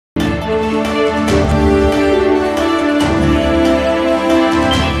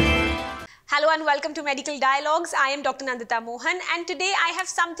and welcome to Medical Dialogues. I am Dr. Nandita Mohan, and today I have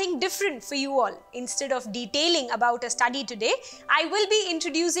something different for you all. Instead of detailing about a study today, I will be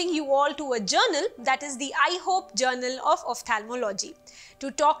introducing you all to a journal, that is the IHOPE Journal of Ophthalmology.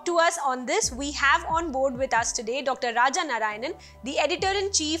 To talk to us on this, we have on board with us today Dr. Narayanan, the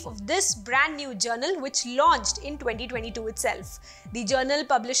editor-in-chief of this brand new journal which launched in 2022 itself. The journal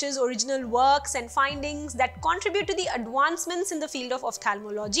publishes original works and findings that contribute to the advancements in the field of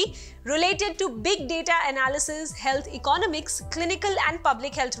ophthalmology related to big data analysis, health economics, clinical and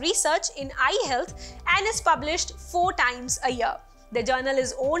public health research in eye health, and is published 4 times a year. The journal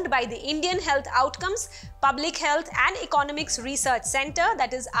is owned by the Indian Health Outcomes, Public Health and Economics Research Centre,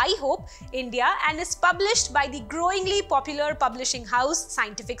 that is IHOPE, India, and is published by the growingly popular publishing house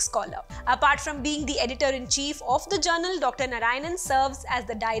Scientific Scholar. Apart from being the editor-in-chief of the journal, Dr. Narayanan serves as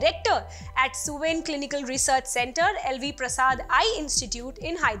the director at Suven Clinical Research Centre, V Prasad Eye Institute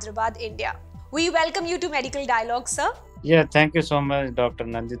in Hyderabad, India. We welcome you to Medical Dialogue, sir. Yeah, thank you so much, Dr.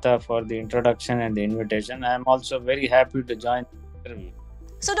 Nandita, for the introduction and the invitation. I am also very happy to join the interview.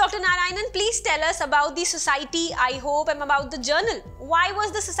 So, Dr. Narayanan, please tell us about the society IHOPE and about the journal. Why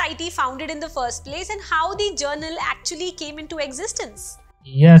was the society founded in the first place and how the journal actually came into existence?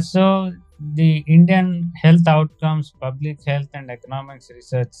 Yeah, so the Indian Health Outcomes, Public Health and Economics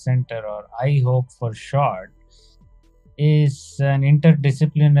Research Centre, or IHOPE for short, is an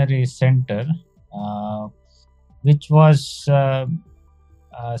interdisciplinary center which was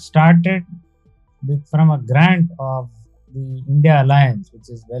started from a grant of the India Alliance, which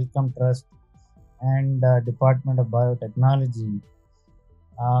is Wellcome Trust and Department of Biotechnology.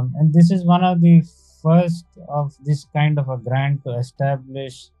 And this is one of the first of this kind of a grant to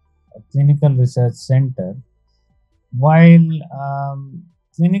establish a clinical research center. While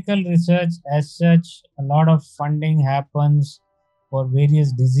clinical research as such, a lot of funding happens for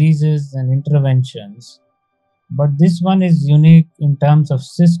various diseases and interventions. But this one is unique in terms of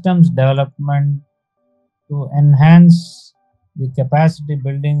systems development to enhance the capacity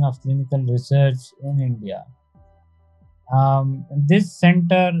building of clinical research in India. This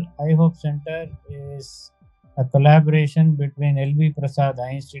center, IHOPE Center, is a collaboration between V Prasad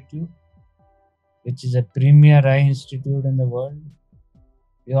Eye Institute, which is a premier eye institute in the world.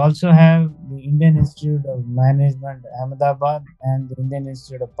 We also have the Indian Institute of Management, Ahmedabad, and the Indian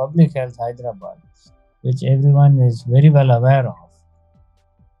Institute of Public Health, Hyderabad, which everyone is very well aware of.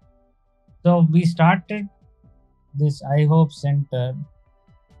 So we started this IHOPE Center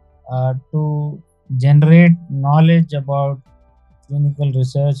to generate knowledge about clinical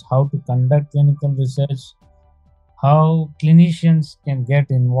research, how to conduct clinical research, how clinicians can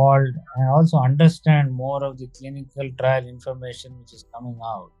get involved, and also understand more of the clinical trial information which is coming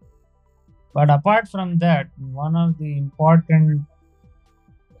out. But apart from that, one of the important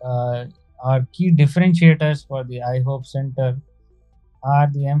our key differentiators for the IHOPE Center are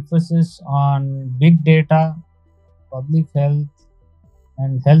the emphasis on big data, public health,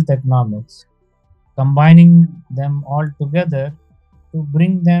 and health economics, combining them all together to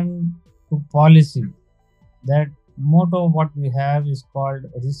bring them to policy. That motto what we have is called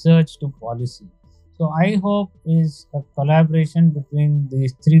research to policy. So IHOPE is a collaboration between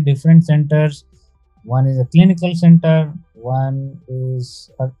these 3 different centers. One is a clinical center, one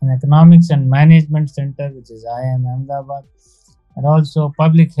is an economics and management center, which is IIM Ahmedabad, and also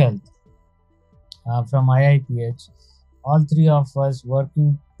public health from IIPH. All 3 of us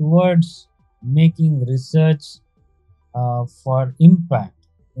working towards making research for impact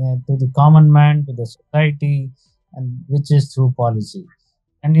to the common man, to the society, and which is through policy.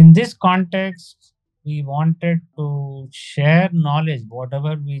 And in this context, we wanted to share knowledge,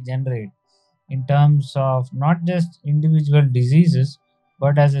 whatever we generate, in terms of not just individual diseases,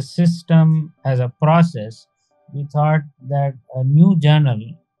 but as a system, as a process. We thought that a new journal,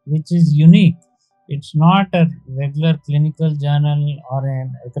 which is unique, it's not a regular clinical journal or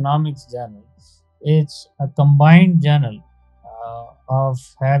an economics journal. It's a combined journal of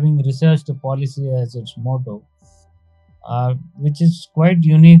having research to policy as its motto, which is quite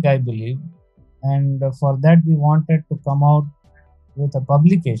unique, I believe. And for that, we wanted to come out with a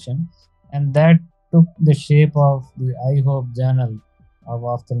publication, and that took the shape of the IHOPE Journal of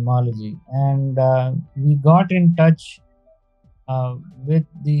Ophthalmology. And we got in touch with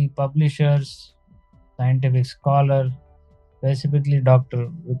the publishers, Scientific Scholar, specifically Dr.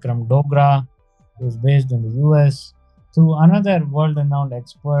 Vikram Dogra, who is based in the US, through another world-renowned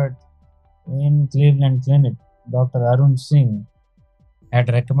expert in Cleveland Clinic, Dr. Arun Singh, had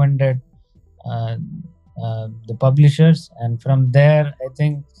recommended the publishers. And from there, I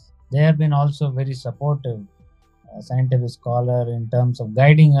think they have been also very supportive, Scientific Scholar, in terms of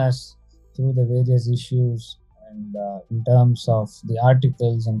guiding us through the various issues and in terms of the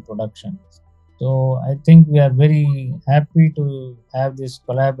articles and production. So I think we are very happy to have this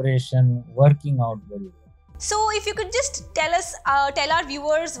collaboration working out very well. So, if you could just tell our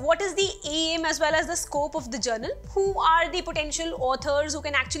viewers what is the aim as well as the scope of the journal, who are the potential authors who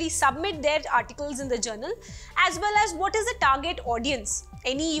can actually submit their articles in the journal, as well as what is the target audience,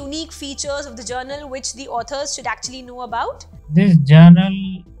 any unique features of the journal which the authors should actually know about? This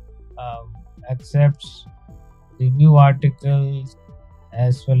journal accepts review articles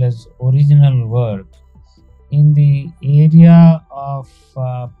as well as original work in the area of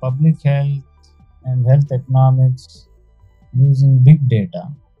public health and health economics using big data.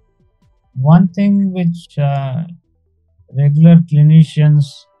 One thing which regular clinicians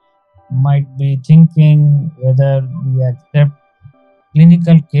might be thinking whether we accept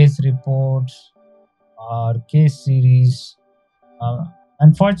clinical case reports or case series.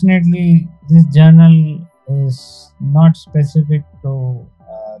 Unfortunately, this journal is not specific to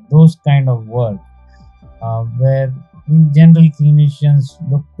those kind of work, where in general clinicians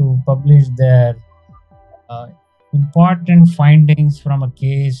look to publish their important findings from a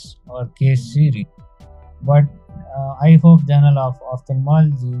case or case series. But IHOPE Journal of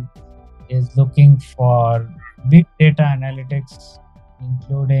Ophthalmology is looking for big data analytics,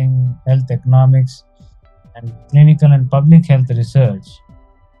 including health economics and clinical and public health research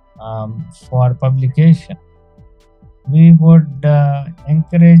for publication. We would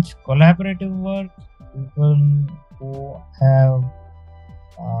encourage collaborative work, people who have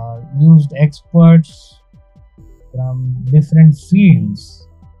used experts from different fields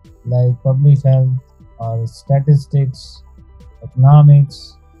like public health or statistics,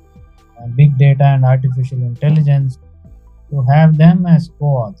 economics, and big data and artificial intelligence, to have them as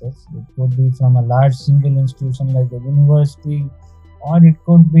co-authors. It could be from a large single institution like a university, or it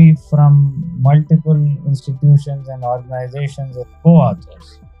could be from multiple institutions and organizations as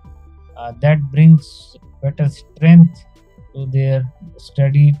co-authors. That brings better strength to their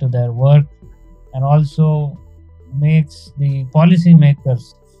study, to their work, and also makes the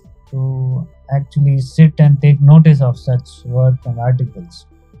policymakers to actually sit and take notice of such work and articles.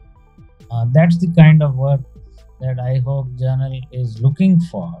 That's the kind of work that IHOPE Journal is looking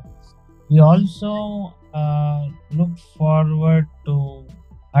for. We also look forward to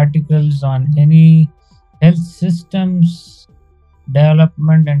articles on any health systems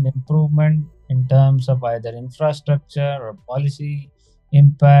development and improvement in terms of either infrastructure or policy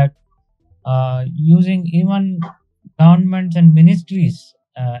impact, using even governments and ministries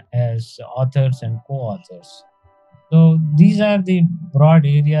as authors and co-authors. So these are the broad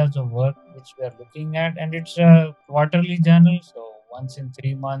areas of work which we are looking at, and it's a quarterly journal. So once in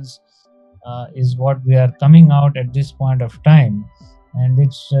 3 months is what we are coming out at this point of time, and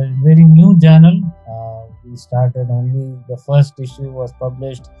it's a very new journal. We started only the first issue was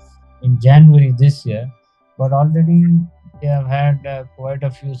published in January this year, but already we have had quite a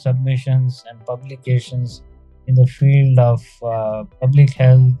few submissions and publications in the field of public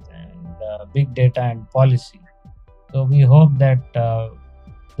health and big data and policy. So we hope that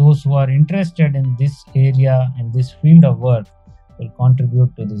those who are interested in this area and this field of work will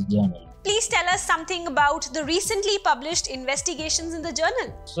contribute to this journal. Please tell us something about the recently published investigations in the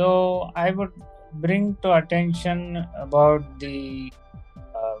journal. So I would bring to attention about the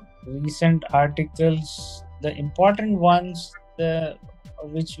recent articles, the important ones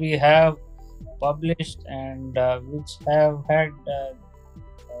which we have published and which have had a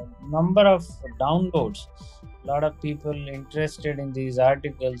number of downloads. A lot of people interested in these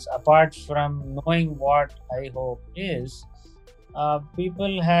articles. Apart from knowing what IHOPE is,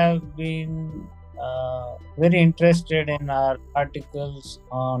 people have been very interested in our articles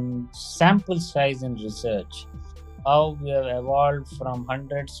on sample size in research, how we have evolved from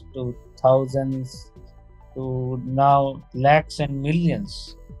hundreds to thousands to now lakhs and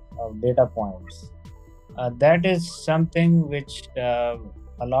millions of data points. That is something which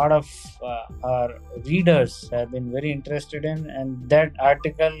a lot of our readers have been very interested in, and that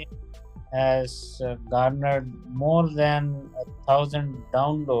article has garnered more than 1,000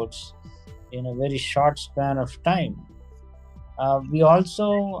 downloads in a very short span of time. We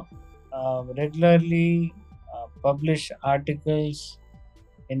also regularly publish articles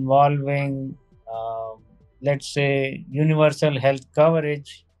involving, let's say, universal health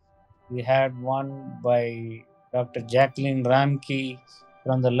coverage. We had one by Dr. Jacqueline Ramke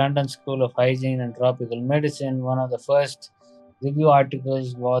from the London School of Hygiene and Tropical Medicine. One of the first review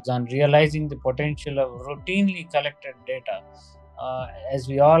articles was on realizing the potential of routinely collected data. As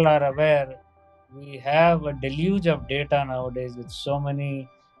we all are aware, we have a deluge of data nowadays with so many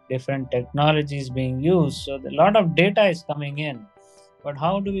different technologies being used. So a lot of data is coming in. But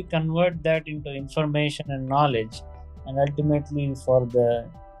how do we convert that into information and knowledge, and ultimately for the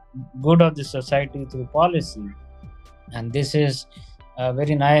good of the society through policy? And this is a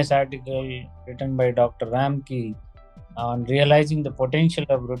very nice article written by Dr. Ramki on realizing the potential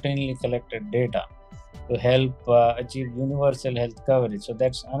of routinely collected data to help achieve universal health coverage. So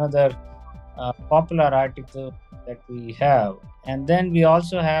that's another popular article that we have. And then we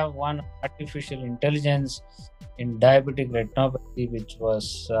also have one artificial intelligence in diabetic retinopathy, which was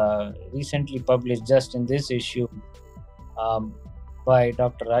recently published just in this issue by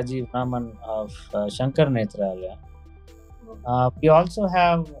Dr. Rajiv Raman of Shankar Nethralaya. We also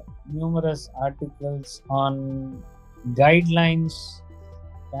have numerous articles on guidelines,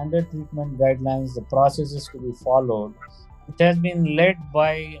 standard treatment guidelines, the processes to be followed. It has been led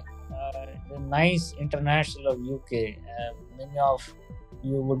by the NICE International of UK. Many of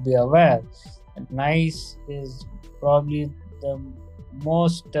you would be aware that NICE is probably the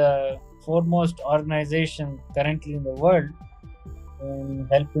most foremost organization currently in the world in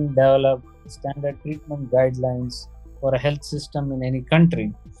helping develop standard treatment guidelines for a health system in any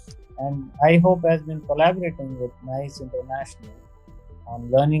country. And IHOPE has been collaborating with NICE International on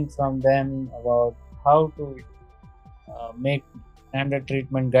learning from them about how to make standard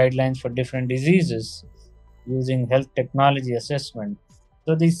treatment guidelines for different diseases using health technology assessment.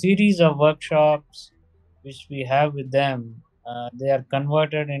 So the series of workshops which we have with them, they are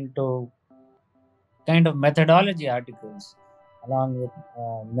converted into kind of methodology articles along with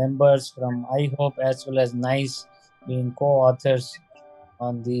members from IHOPE as well as NICE being co-authors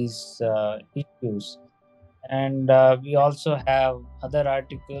on these issues. And we also have other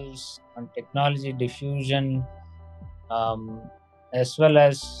articles on technology diffusion, as well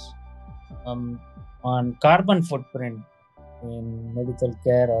as on carbon footprint in medical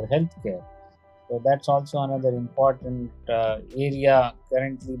care or healthcare. So that's also another important area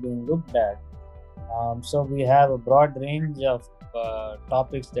currently being looked at. So we have a broad range of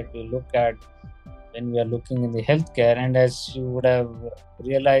topics that we look at when we are looking in the healthcare. And as you would have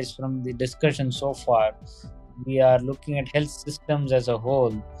realized from the discussion so far, we are looking at health systems as a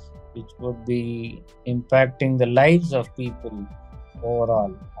whole, which would be impacting the lives of people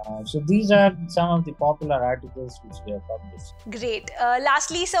overall. So these are some of the popular articles which we have published. Great.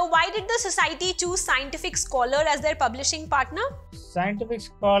 Lastly, sir, why did the society choose Scientific Scholar as their publishing partner? Scientific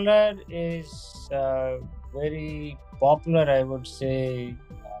Scholar is very popular, I would say,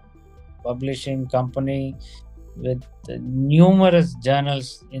 publishing company with numerous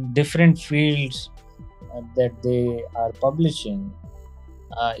journals in different fields that they are publishing.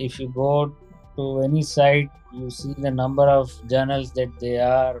 If you go to any site, you see the number of journals that they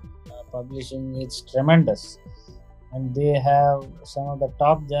are publishing. It's tremendous, and they have some of the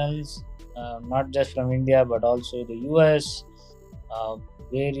top journals, not just from India but also the US.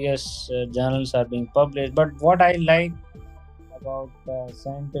 Various journals are being published. But what I like about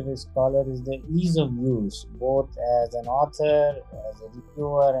Scientific Scholar is the ease of use, both as an author, as a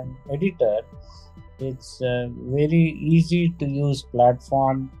reviewer and editor. It's a very easy to use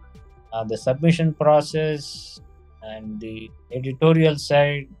platform. The submission process and the editorial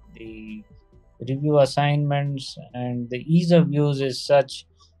side, the review assignments, and the ease of use is such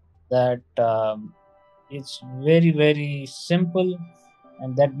that it's very, very simple,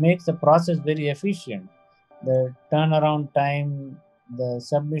 and that makes the process very efficient. The turnaround time, the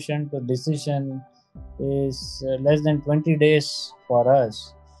submission to decision is less than 20 days for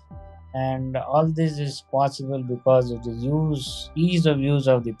us. And all this is possible because of the ease of use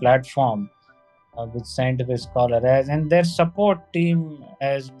of the platform which Scientific Scholar has. And their support team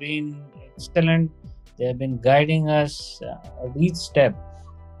has been excellent. They have been guiding us at each step.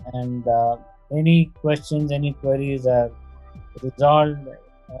 And any questions, any queries are resolved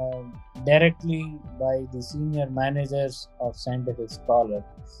directly by the senior managers of Scientific Scholar.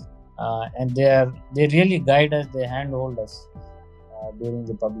 And they really guide us, they handhold us during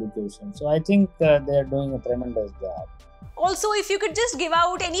the publication. So I think they are doing a tremendous job. Also, if you could just give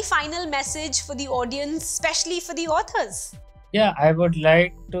out any final message for the audience, especially for the authors. Yeah, I would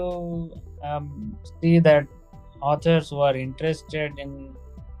like to see that authors who are interested in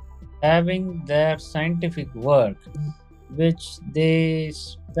having their scientific work, which they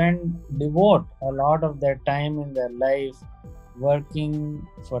devote a lot of their time in their life working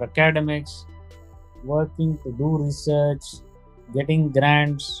for academics, working to do research, getting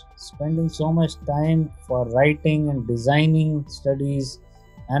grants, spending so much time for writing and designing studies,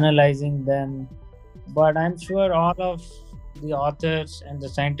 analyzing them. But I'm sure all of the authors and the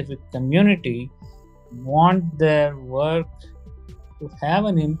scientific community want their work to have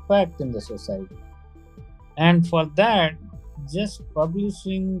an impact in the society. And for that, just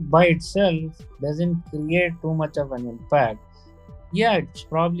publishing by itself doesn't create too much of an impact. Yeah, it's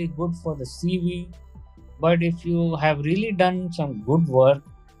probably good for the CV, but if you have really done some good work,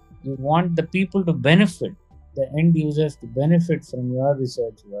 you want the people to benefit, the end users to benefit from your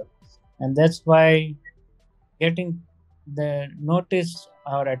research work. And that's why getting the notice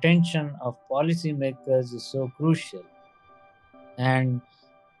or attention of policymakers is so crucial. And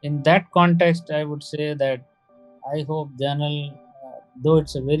in that context, I would say that IHOPE Journal, though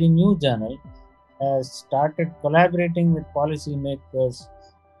it's a very new journal, has started collaborating with policymakers.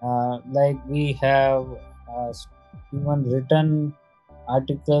 Like we have even written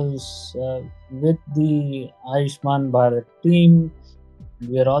articles with the Ayushman Bharat team.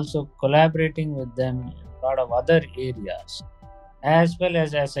 We are also collaborating with them in a lot of other areas, as well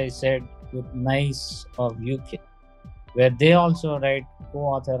as I said, with NICE of UK, where they also write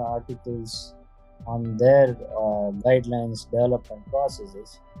co-author articles on their guidelines, development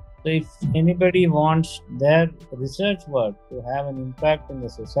processes. So if anybody wants their research work to have an impact in the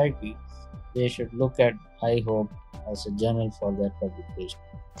society, they should look at IHOPE as a journal for their publication.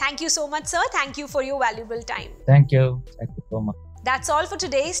 Thank you so much, sir. Thank you for your valuable time. Thank you. Thank you so much. That's all for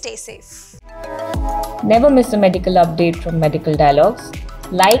today. Stay safe. Never miss a medical update from Medical Dialogues.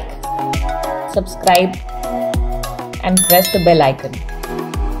 Like, subscribe, and press the bell icon.